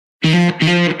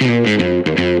Welcome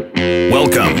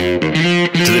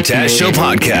to the Taz Show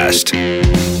podcast.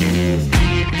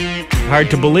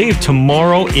 Hard to believe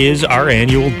tomorrow is our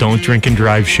annual Don't Drink and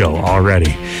Drive show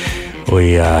already.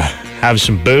 We have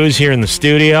some booze here in the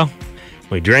studio.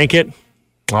 We drink it.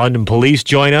 London police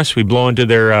join us. We blow into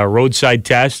their roadside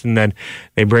test, and then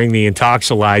they bring the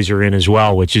intoxilizer in as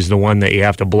well, which is the one that you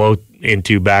have to blow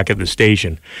into back at the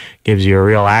station. Gives you a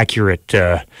real accurate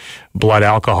blood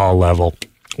alcohol level.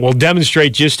 We'll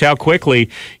demonstrate just how quickly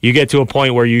you get to a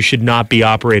point where you should not be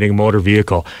operating a motor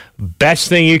vehicle. Best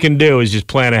thing you can do is just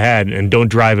plan ahead and don't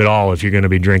drive at all if you're going to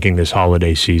be drinking this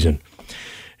holiday season.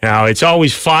 Now, it's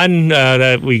always fun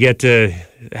that we get to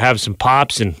have some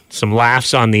pops and some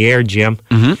laughs on the air, Jim.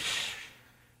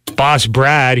 Mm-hmm. Boss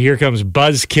Brad, here comes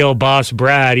Buzzkill Boss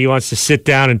Brad. He wants to sit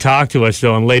down and talk to us,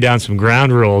 though, and lay down some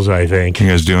ground rules, I think. You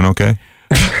guys doing okay?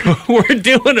 We're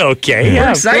doing okay. Yeah, we're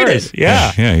excited.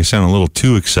 Yeah. Yeah, you sound a little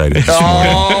too excited this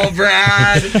morning. Oh,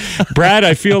 Brad. Brad,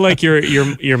 I feel like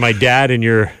you're my dad and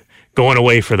you're going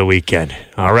away for the weekend.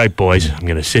 All right, boys, I'm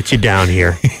going to sit you down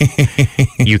here.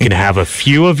 You can have a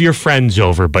few of your friends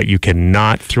over, but you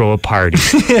cannot throw a party.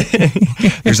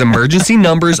 There's emergency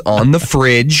numbers on the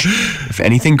fridge. If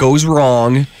anything goes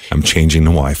wrong. I'm changing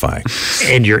the Wi-Fi.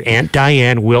 And your Aunt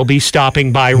Diane will be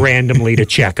stopping by randomly to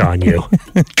check on you.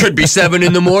 Could be 7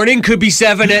 in the morning, could be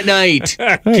 7 at night.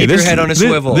 Keep your head on a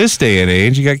swivel. This day and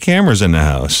age, you got cameras in the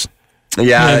house.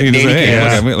 Yeah, You just say,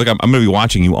 yeah. look, I'm going to be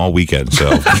watching you all weekend. So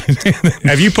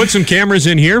Have you put some cameras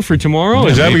in here for tomorrow?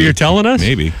 Is that what maybe. you're telling us?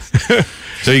 Maybe.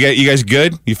 So you guys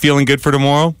good? You feeling good for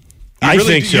tomorrow? I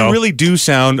think so. You really do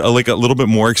sound like a little bit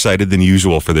more excited than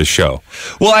usual for this show.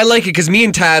 Well, I like it because me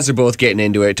and Taz are both getting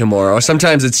into it tomorrow.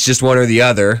 Sometimes it's just one or the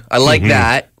other. I like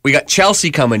that. We got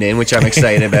Chelsea coming in, which I'm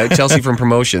excited about. Chelsea from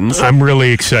Promotions. I'm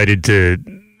really excited to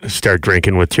start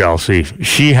drinking with Chelsea.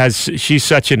 She's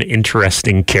such an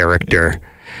interesting character,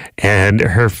 and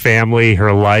her family,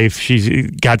 her life, she's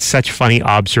got such funny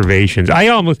observations.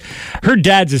 Her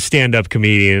dad's a stand-up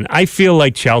comedian. I feel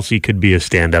like Chelsea could be a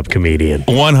stand-up comedian.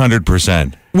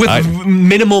 100%. With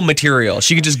minimal material.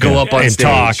 She could just go up on and stage.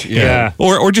 talk. Yeah.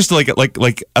 Or just like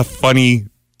a funny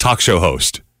talk show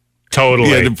host. Totally.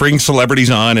 Yeah, to bring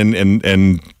celebrities on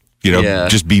and Yeah.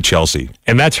 just be Chelsea.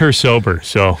 And that's her sober,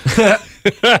 so.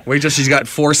 Wait till she's got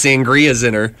 4 sangrias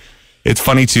in her. It's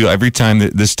funny too. Every time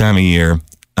this time of year,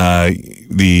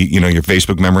 your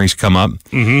Facebook memories come up,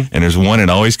 and there's one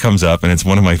that always comes up, and it's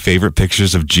one of my favorite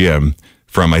pictures of Jim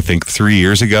from I think 3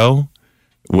 years ago.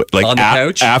 Like on the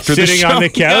couch? after Sitting the show. on the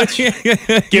couch,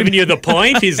 giving you the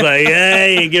point. He's like,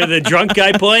 hey, you give the drunk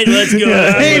guy point. Let's go.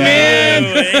 Hey, man.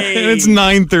 And it's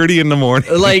 9:30 in the morning.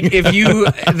 Like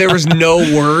if there was no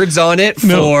words on it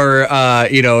for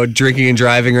drinking and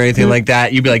driving or anything like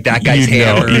that, you'd be like, that guy's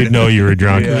hammered. You'd know you were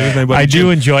drunk. I do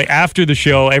enjoy, after the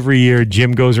show, every year,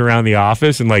 Jim goes around the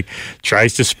office and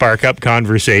tries to spark up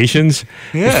conversations,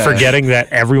 forgetting that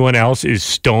everyone else is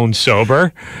stone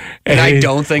sober. And I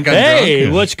don't think I'm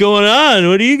drunk. What's going on?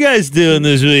 What are you guys doing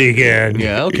this weekend?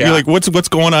 Yeah, okay. You're like, what's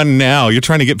going on now? You're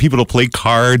trying to get people to play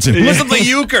cards and listen to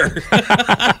euchre.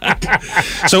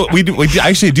 So we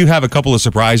actually do have a couple of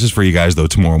surprises for you guys though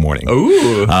tomorrow morning.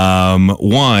 Ooh.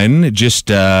 One just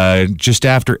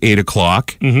after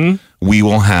 8:00. We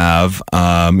will have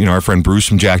our friend Bruce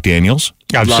from Jack Daniels.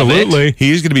 Absolutely.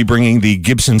 He's going to be bringing the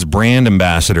Gibson's brand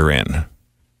ambassador in.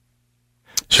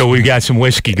 So we've got some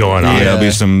whiskey going on. Yeah, there'll be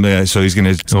some. So he's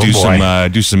going to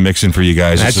do some mixing for you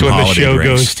guys. That's some when the holiday show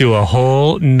drinks. goes to a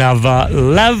whole nother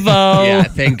level. Yeah,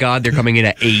 thank God they're coming in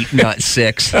at 8, not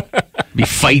 6. Be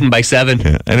fighting by 7.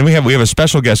 Yeah. And then we have a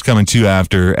special guest coming too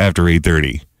after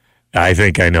 8:30. I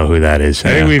think I know who that is.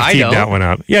 I think we've teed that one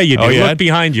up. Yeah, you do. Oh, yeah? Look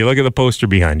behind you. Look at the poster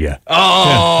behind you.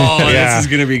 Oh, Yeah. this is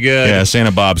going to be good. Yeah, Santa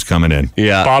Bob's coming in.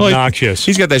 Yeah. Bob Well, Noxious.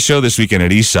 He's got that show this weekend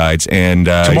at East Sides and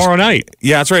Tomorrow night.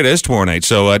 Yeah, that's right. It is tomorrow night.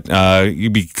 So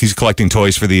he's collecting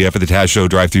toys for the Taz Show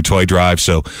drive-through toy drive.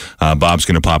 So Bob's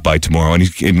going to pop by tomorrow,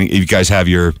 and you guys have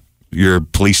your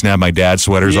Police Snap My Dad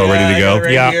sweaters all ready to go.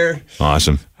 Right here.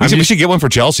 Awesome. We should get one for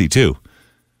Chelsea too.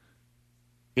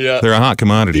 Yeah. They're a hot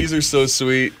commodity. These are so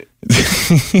sweet.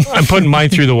 I'm putting mine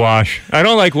through the wash. I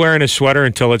don't like wearing a sweater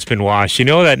until it's been washed. You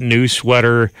know that new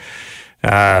sweater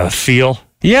feel?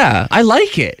 Yeah, I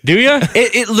like it. Do you?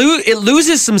 It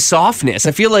loses some softness.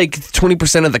 I feel like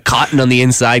 20% of the cotton on the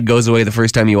inside goes away the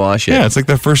first time you wash it. Yeah, it's like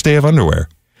the first day of underwear.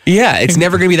 Yeah, it's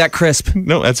never going to be that crisp.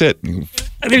 No, that's it.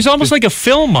 There's almost like a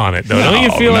film on it, though. Don't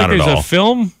you feel like not at there's all. a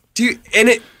film? Dude, and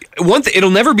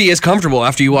it'll never be as comfortable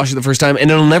after you wash it the first time, and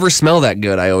it'll never smell that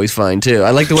good. I always find too.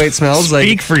 I like the way it smells.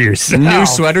 Speak like for yourself. new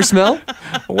sweater smell.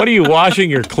 What are you washing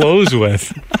your clothes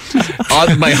with?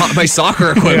 My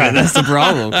soccer equipment. Yeah. That's the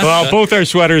problem. Well, both our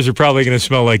sweaters are probably going to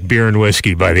smell like beer and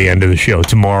whiskey by the end of the show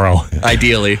tomorrow.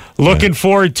 Ideally. Looking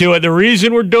forward to it. The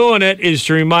reason we're doing it is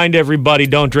to remind everybody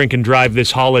don't drink and drive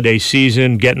this holiday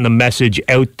season, getting the message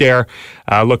out there.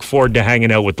 Look forward to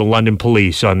hanging out with the London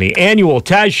Police on the annual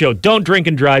Taz Show, Don't Drink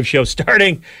and Drive show,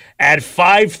 starting at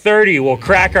 5:30. We'll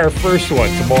crack our first one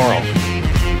tomorrow.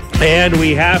 And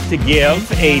we have to give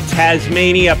a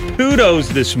Tasmania Pudos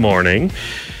this morning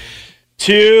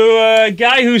to a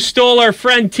guy who stole our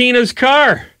friend Tina's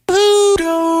car.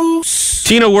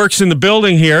 Tina works in the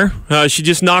building here. She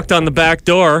just knocked on the back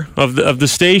door of the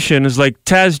station. Is like,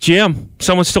 Taz, Jim,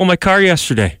 someone stole my car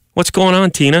yesterday. What's going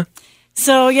on, Tina?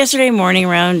 So yesterday morning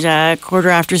around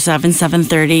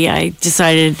 7:30, I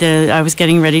decided that I was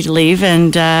getting ready to leave,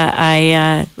 and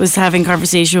I was having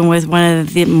conversation with one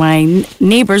of my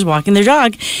neighbors walking their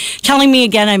dog, telling me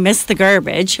again I missed the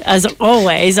garbage. As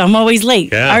always, I'm always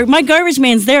late. Yeah. My garbage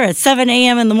man's there at 7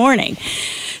 a.m. in the morning.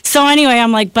 So anyway,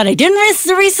 I'm like, but I didn't miss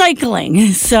the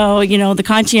recycling. So, the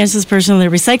conscientious person of the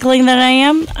recycling that I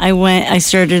am, I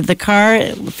started the car,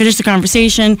 finished the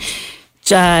conversation,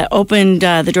 opened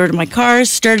the door to my car,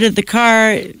 started the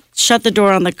car, shut the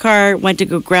door on the car, went to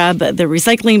go grab the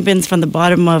recycling bins from the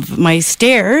bottom of my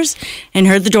stairs, and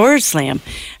heard the door slam.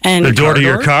 And The door to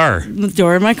your car. the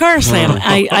door of my car slam.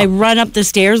 I run up the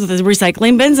stairs with the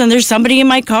recycling bins, and there's somebody in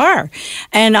my car.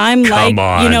 And I'm Come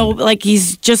on. like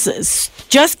he's just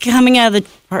coming out of the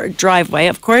driveway.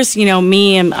 Of course,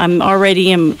 me, I'm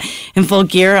already in full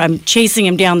gear. I'm chasing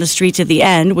him down the street to the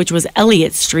end, which was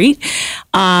Elliott Street.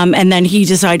 And then he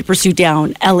decided to pursue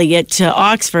down Elliott to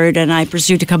Oxford, and I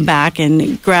pursued to come back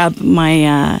and grab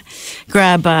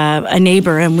a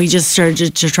neighbor, and we just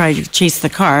started to try to chase the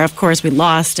car. Of course, we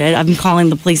lost it. I'm calling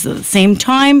the police at the same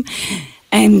time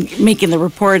and making the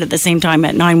report at the same time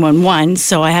at 911.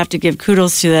 So I have to give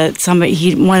kudos to that.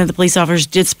 One of the police officers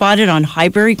did spot it on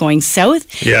Highbury going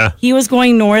south. Yeah. He was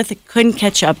going north, couldn't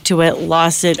catch up to it,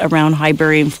 lost it around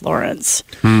Highbury and Florence.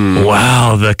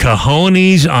 Wow, the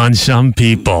cojones on some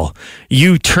people.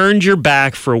 You turned your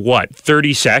back for what,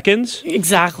 30 seconds?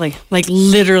 Exactly. Like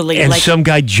literally. And like some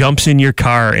guy jumps in your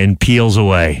car and peels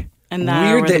away. in that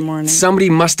hour Weird of the that morning. somebody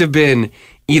must have been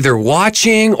either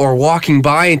watching or walking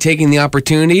by and taking the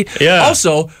opportunity. Yeah.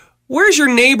 Also, where's your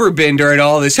neighbor been during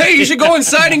all this? Hey, you should go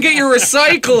inside and get your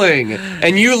recycling.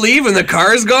 And you leave and the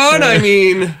car's gone? I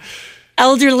mean...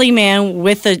 Elderly man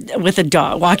with a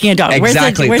dog, walking a dog.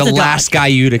 Exactly, Where's the dog? last guy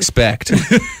you'd expect.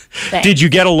 Did you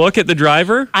get a look at the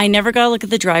driver? I never got a look at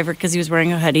the driver because he was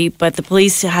wearing a hoodie, but the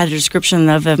police had a description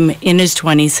of him in his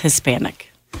 20s, Hispanic.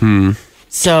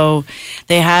 So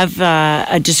they have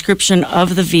a description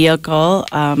of the vehicle.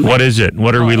 What is it?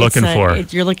 What are we looking for?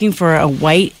 You're looking for a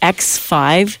white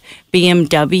X5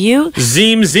 BMW.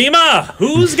 Zima,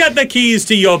 who's got the keys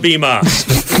to your Beamer?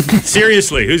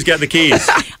 Seriously, who's got the keys?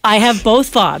 I have both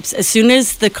fobs. As soon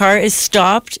as the car is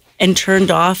stopped and turned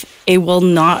off, it will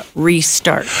not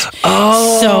restart.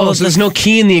 So there's no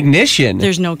key in the ignition.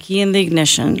 There's no key in the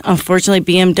ignition. Unfortunately,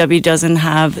 BMW doesn't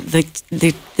have the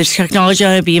technology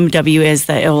on a BMW is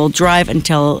that it will drive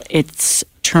until it's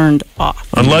turned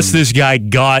off. Unless this guy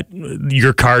got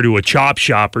your car to a chop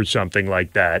shop or something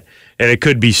like that, and it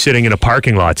could be sitting in a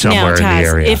parking lot somewhere in the Taz,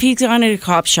 area. if he's gone to a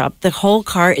cop shop, the whole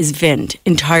car is VIMmed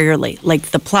entirely,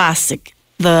 like the plastic.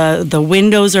 The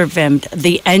windows are VIMmed.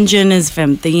 The engine is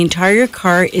VIMmed. The entire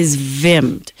car is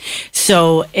VIMmed.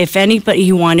 So if anybody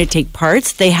who want to take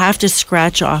parts, they have to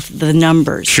scratch off the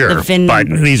numbers. Sure, the VIN but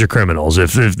numbers. these are criminals.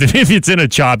 If it's in a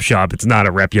chop shop, it's not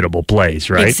a reputable place,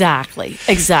 right? Exactly.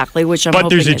 Which I'm But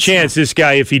hoping there's a it's chance this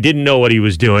guy, if he didn't know what he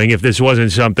was doing, if this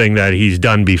wasn't something that he's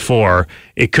done before,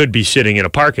 it could be sitting in a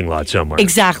parking lot somewhere.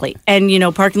 Exactly. And,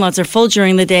 parking lots are full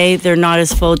during the day. They're not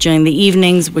as full during the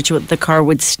evenings, which the car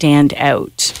would stand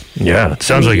out. Yeah, it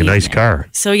sounds like a nice car.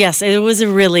 So, yes, it was a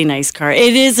really nice car.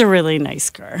 It is a really nice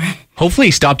car. Hopefully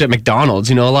he stopped at McDonald's.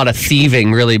 A lot of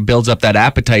thieving really builds up that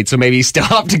appetite. So maybe he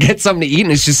stopped to get something to eat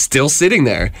and it's just still sitting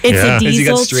there. It's Yeah. a 'Cause he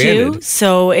got diesel, stranded. too.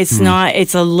 So it's not,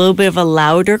 it's a little bit of a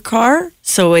louder car.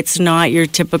 So it's not your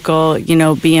typical,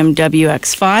 BMW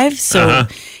X5. So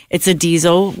it's a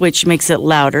diesel, which makes it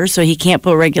louder. So he can't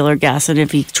put regular gas in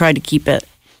if he tried to keep it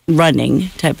running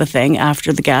type of thing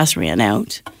after the gas ran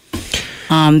out.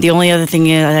 The only other thing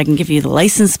is I can give you the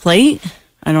license plate.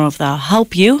 I don't know if that'll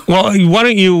help you. Well, why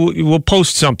don't we'll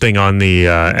post something on the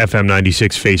FM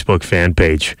 96 Facebook fan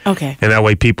page. Okay. And that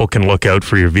way people can look out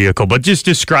for your vehicle. But just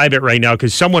describe it right now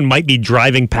because someone might be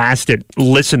driving past it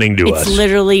listening to us.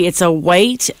 It's a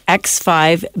white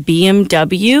X5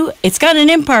 BMW. It's got an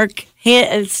in-park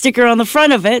sticker on the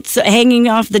front of it, so hanging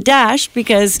off the dash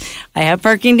because I have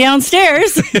parking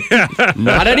downstairs.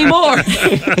 Not anymore.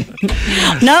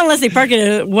 Not unless they park it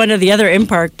at one of the other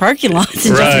in-park parking lots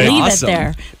and Right. just leave Awesome. it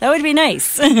there. That would be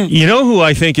nice. You know who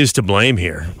I think is to blame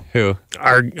here? Who?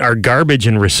 Our garbage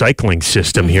and recycling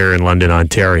system here in London,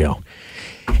 Ontario.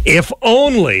 If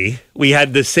only we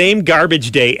had the same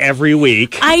garbage day every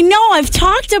week. I know. I've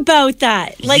talked about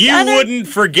that. You wouldn't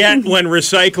forget when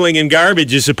recycling and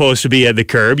garbage is supposed to be at the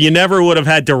curb. You never would have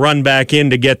had to run back in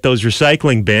to get those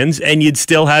recycling bins, and you'd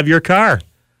still have your car.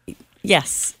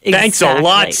 Yes. Thanks a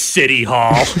lot, exactly. City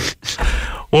Hall.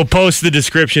 We'll post the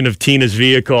description of Tina's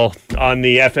vehicle on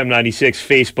the FM 96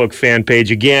 Facebook fan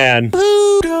page again.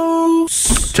 To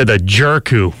the jerk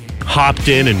who hopped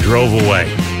in and drove away.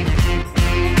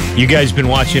 You guys been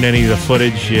watching any of the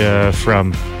footage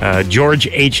from George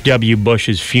H.W.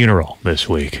 Bush's funeral this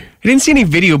week? I didn't see any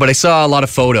video, but I saw a lot of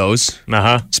photos,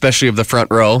 Uh-huh. especially of the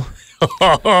front row.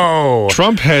 Oh,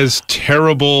 Trump has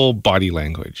terrible body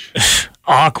language.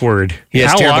 awkward. He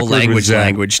has How terrible awkward was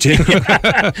language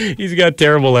that? too. He's got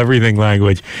terrible everything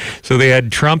language. So they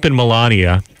had Trump and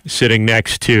Melania sitting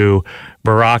next to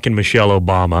Barack and Michelle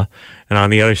Obama. And on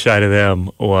the other side of them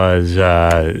was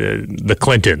the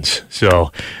Clintons.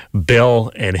 So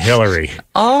Bill and Hillary.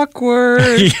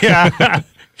 Awkward. Yeah.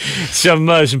 Some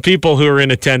people who were in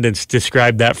attendance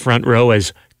described that front row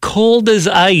as cold as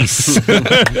ice.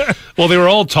 Well, they were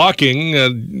all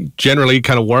talking generally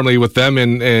kind of warmly with them,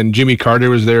 and Jimmy Carter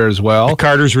was there as well.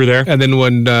 Carters were there. And then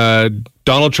when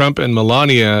Donald Trump and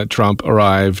Melania Trump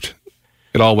arrived,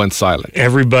 it all went silent.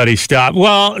 Everybody stopped.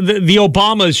 Well, the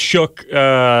Obamas shook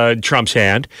Trump's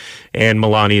hand and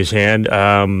Melania's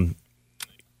hand.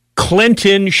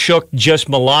 Clinton shook just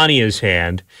Melania's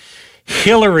hand.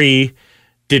 Hillary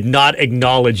did not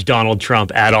acknowledge Donald Trump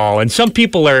at all. And some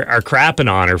people are crapping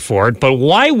on her for it, but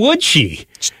why would she?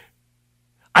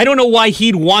 I don't know why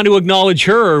he'd want to acknowledge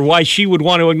her or why she would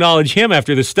want to acknowledge him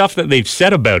after the stuff that they've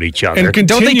said about each other. And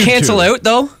Don't they continued cancel to. out,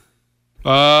 though?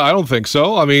 I don't think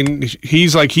so. I mean,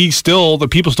 the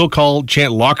people still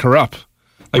chant lock her up.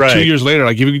 Like Right. 2 years later,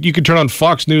 like you can turn on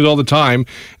Fox News all the time and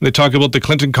they talk about the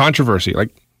Clinton controversy. Like,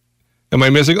 am I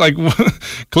missing? Like,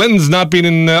 Clinton's not been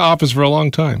in office for a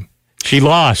long time. She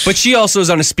lost. But she also is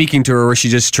on a speaking tour where she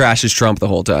just trashes Trump the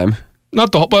whole time.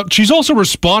 Not the whole, but she's also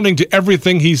responding to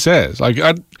everything he says. Like,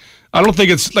 I don't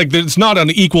think it's not an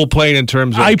equal plane in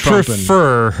terms of I Trump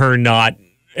prefer her not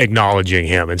acknowledging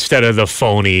him instead of the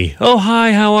phony, oh,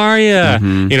 hi, how are you?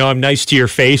 Mm-hmm. You know, I'm nice to your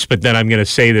face, but then I'm going to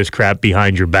say this crap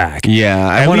behind your back. Yeah,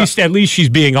 At least she's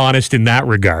being honest in that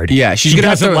regard. Yeah, she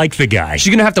doesn't like the guy.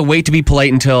 She's gonna have to wait to be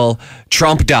polite until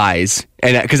Trump dies,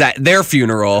 and because at their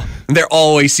funeral, they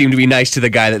always seem to be nice to the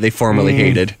guy that they formerly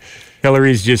hated.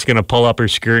 Hillary's just going to pull up her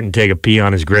skirt and take a pee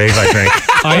on his grave, I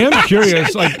think. I am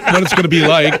curious, like, what it's going to be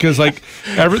like, because, like,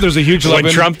 there's a huge When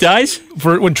Trump dies?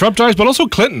 when Trump dies, but also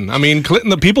Clinton. I mean,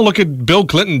 Clinton. The people look at Bill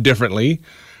Clinton differently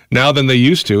now than they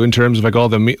used to in terms of like all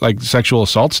the sexual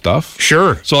assault stuff.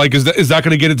 Sure. So, like, is that going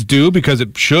to get its due? Because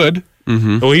it should.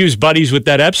 Well, he was buddies with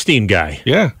that Epstein guy.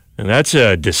 Yeah. And that's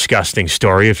a disgusting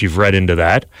story if you've read into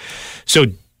that. So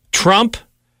Trump,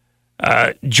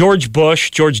 George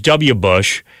W.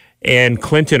 Bush, and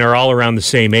Clinton are all around the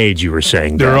same age, you were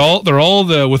saying. They're Doug.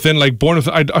 all within like born.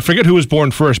 I forget who was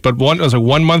born first, but one was like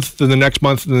 1 month, then the next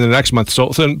month, then the next month. So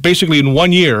basically, in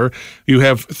 1 year, you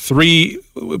have three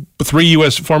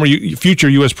future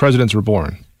U.S. presidents were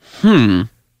born.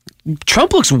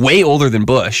 Trump looks way older than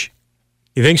Bush.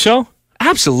 You think so?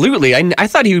 Absolutely. I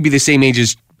thought he would be the same age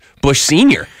as Bush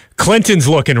Sr. Clinton's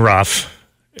looking rough.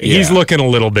 He's Yeah. looking a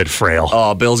little bit frail.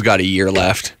 Oh, Bill's got a year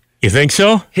left. You think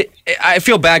so? I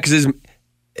feel bad because who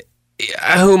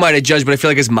am I to judge? But I feel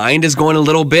like his mind is going a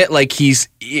little bit. Like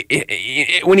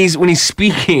when he's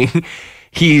speaking,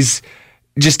 he's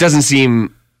just doesn't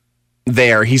seem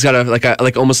there. He's got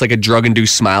almost like a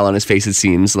drug-induced smile on his face. It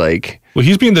seems like. Well,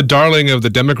 he's been the darling of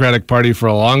the Democratic Party for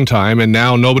a long time, and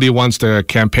now nobody wants to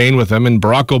campaign with him. And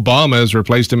Barack Obama has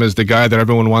replaced him as the guy that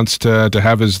everyone wants to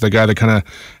have as the guy that kind of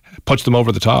puts them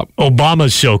over the top.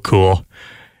 Obama's so cool.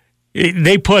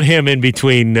 They put him in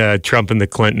between Trump and the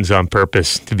Clintons on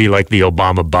purpose to be like the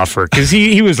Obama buffer because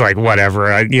he was like,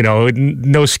 whatever,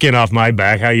 no skin off my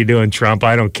back. How you doing, Trump?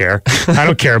 I don't care. I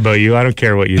don't care about you. I don't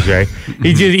care what you say.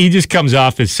 He just comes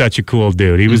off as such a cool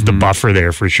dude. He was the buffer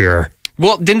there for sure.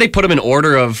 Well, didn't they put him in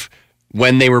order of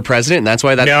when they were president, and that's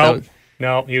why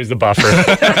No, he was the buffer.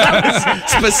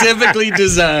 specifically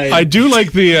designed. I do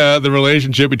like the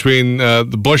relationship between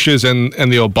the Bushes and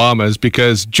the Obamas,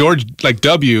 because George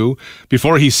W,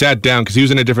 before he sat down, because he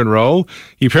was in a different row,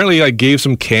 he apparently gave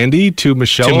some candy to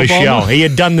Michelle Obama. He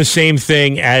had done the same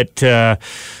thing at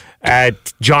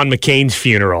John McCain's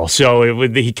funeral, so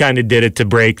he kind of did it to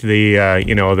break the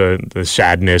the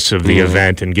sadness of the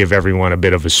event and give everyone a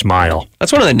bit of a smile.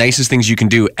 That's one of the nicest things you can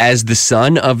do as the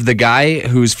son of the guy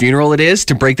whose funeral it is,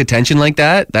 to break the tension like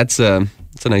that. That's a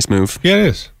nice move. Yeah, it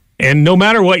is. And no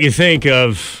matter what you think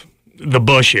of the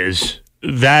Bushes,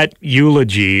 that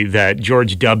eulogy that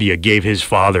George W. gave his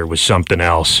father was something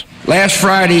else. Last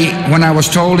Friday, when I was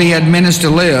told he had minutes to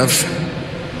live,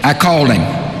 I called him.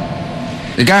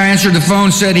 The guy answered the phone,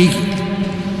 said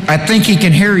I think he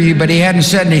can hear you, but he hadn't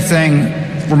said anything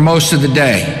for most of the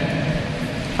day.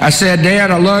 I said,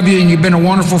 Dad, I love you and you've been a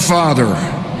wonderful father.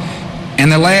 And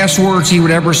the last words he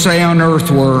would ever say on earth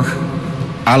were,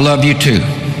 I love you too.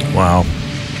 Wow.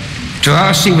 To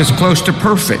us, he was close to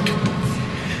perfect,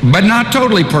 but not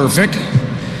totally perfect.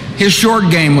 His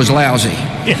short game was lousy.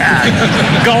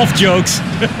 Yeah. Golf jokes.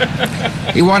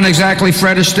 He wasn't exactly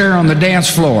Fred Astaire on the dance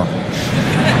floor.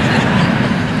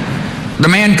 The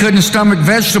man couldn't stomach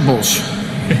vegetables,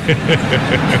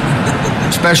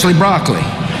 especially broccoli.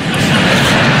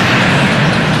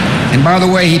 And by the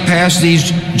way, he passed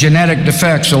these genetic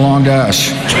defects along to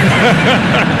us.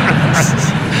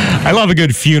 I love a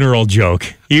good funeral joke.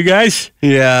 You guys?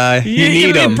 Yeah, you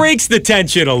need them. It breaks the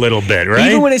tension a little bit, right?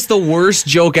 Even when it's the worst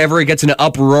joke ever, it gets an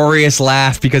uproarious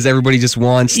laugh because everybody just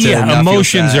wants to. Yeah,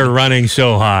 emotions are running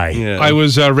so high. Yeah. I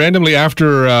was randomly,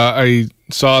 after I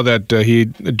saw that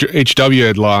HW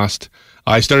had lost,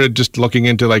 I started just looking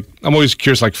into, I'm always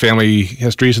curious, family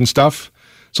histories and stuff.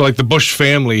 So, the Bush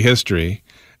family history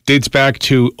dates back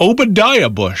to Obadiah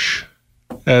Bush,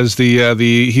 as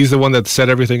he's the one that set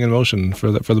everything in motion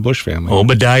for the Bush family.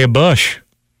 Obadiah Bush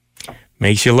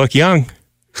makes you look young.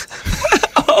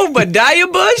 Obadiah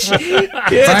Bush?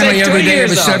 Finally, every day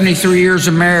of his 73 years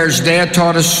of marriage, Dad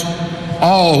taught us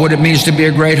all what it means to be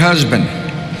a great husband.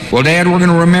 Well, Dad, we're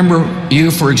going to remember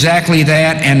you for exactly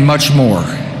that and much more.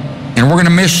 And we're going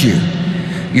to miss you.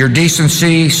 Your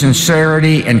decency,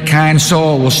 sincerity, and kind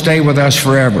soul will stay with us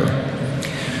forever.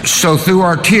 So through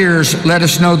our tears, let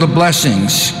us know the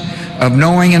blessings of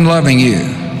knowing and loving you,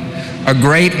 a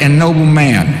great and noble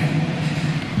man,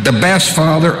 the best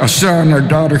father a son or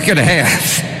daughter could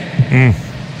have.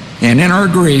 And in our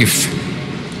grief,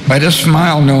 let us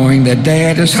smile knowing that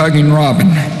Dad is hugging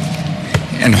Robin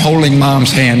and holding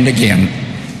Mom's hand again.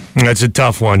 That's a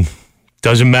tough one.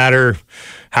 Doesn't matter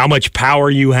how much power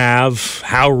you have,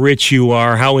 how rich you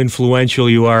are, how influential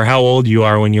you are, how old you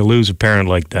are. When you lose a parent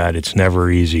like that, it's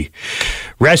never easy.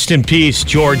 Rest in peace,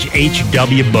 George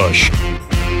H.W. Bush.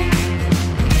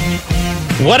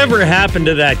 Whatever happened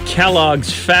to that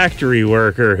Kellogg's factory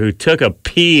worker who took a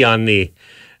pee on the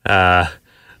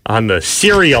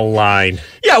cereal line?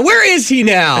 Yeah, where is he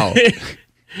now?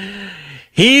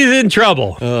 He's in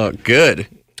trouble. Oh, good.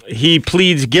 He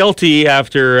pleads guilty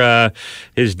after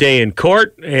his day in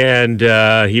court, and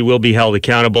he will be held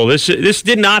accountable. This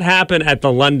did not happen at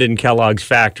the London Kellogg's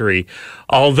factory,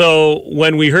 although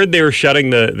when we heard they were shutting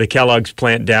the Kellogg's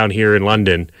plant down here in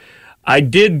London, I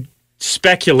did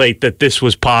speculate that this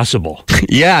was possible.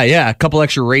 Yeah. A couple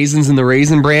extra raisins in the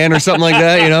Raisin Bran or something like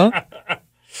that,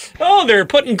 Oh, they're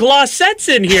putting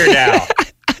glossettes in here now.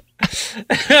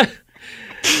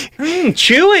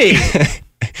 Chewy.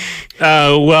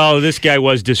 Well, this guy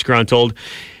was disgruntled.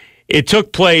 It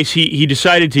took place. He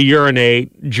decided to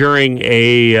urinate during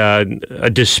a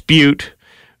dispute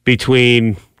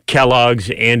between Kellogg's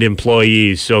and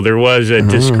employees. So there was a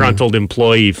disgruntled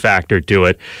employee factor to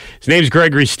it. His name's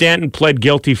Gregory Stanton, pled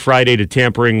guilty Friday to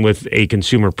tampering with a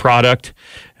consumer product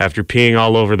after peeing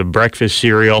all over the breakfast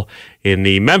cereal in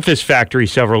the Memphis factory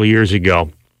several years ago.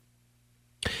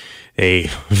 A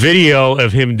video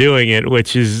of him doing it,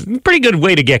 which is a pretty good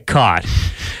way to get caught,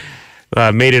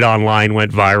 made it online,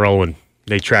 went viral, and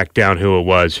they tracked down who it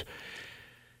was.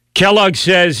 Kellogg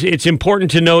says it's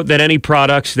important to note that any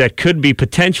products that could be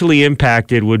potentially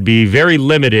impacted would be very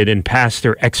limited and past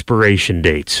their expiration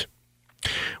dates.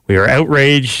 We are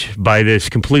outraged by this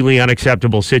completely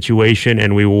unacceptable situation,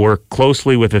 and we will work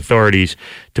closely with authorities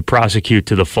to prosecute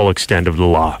to the full extent of the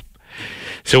law.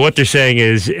 So what they're saying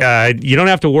is you don't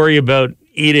have to worry about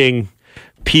eating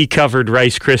pea-covered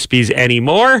Rice Krispies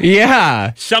anymore.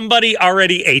 Yeah. Somebody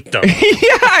already ate them.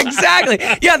 Yeah, exactly.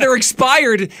 Yeah, they're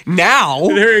expired now.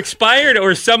 They're expired,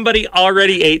 or somebody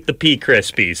already ate the pea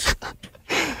Krispies.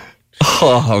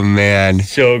 Oh man,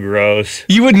 So gross.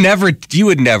 you would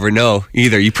never know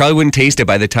either. You probably wouldn't taste it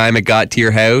by the time it got to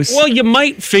your house. Well, you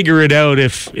might figure it out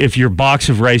if your box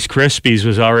of Rice Krispies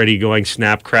was already going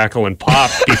snap, crackle, and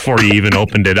pop before you even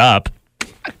opened it up.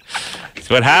 That's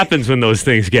what happens when those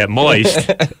things get moist.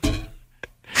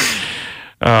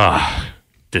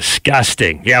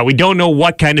 Disgusting. Yeah, we don't know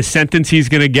what kind of sentence he's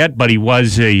going to get, but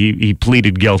he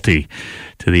pleaded guilty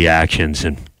to the actions,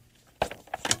 and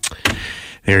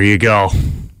there you go.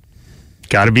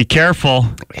 Got to be careful.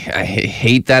 I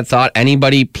hate that thought.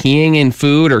 Anybody peeing in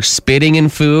food or spitting in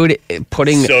food,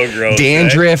 putting So gross,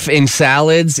 dandruff in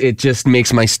salads, it just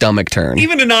makes my stomach turn.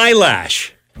 Even an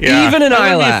eyelash. Yeah. Even an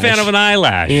I wouldn't eyelash. be a fan of an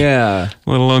eyelash. Yeah.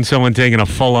 Let alone someone taking a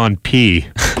full-on pee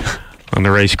on the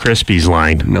Rice Krispies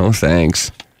line. No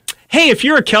thanks. Hey, if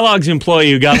you're a Kellogg's employee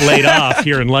who got laid off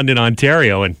here in London,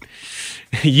 Ontario, and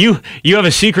you have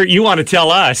a secret you want to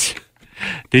tell us,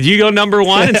 did you go number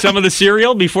one in some of the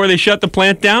cereal before they shut the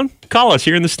plant down? Call us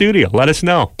here in the studio. Let us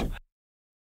know.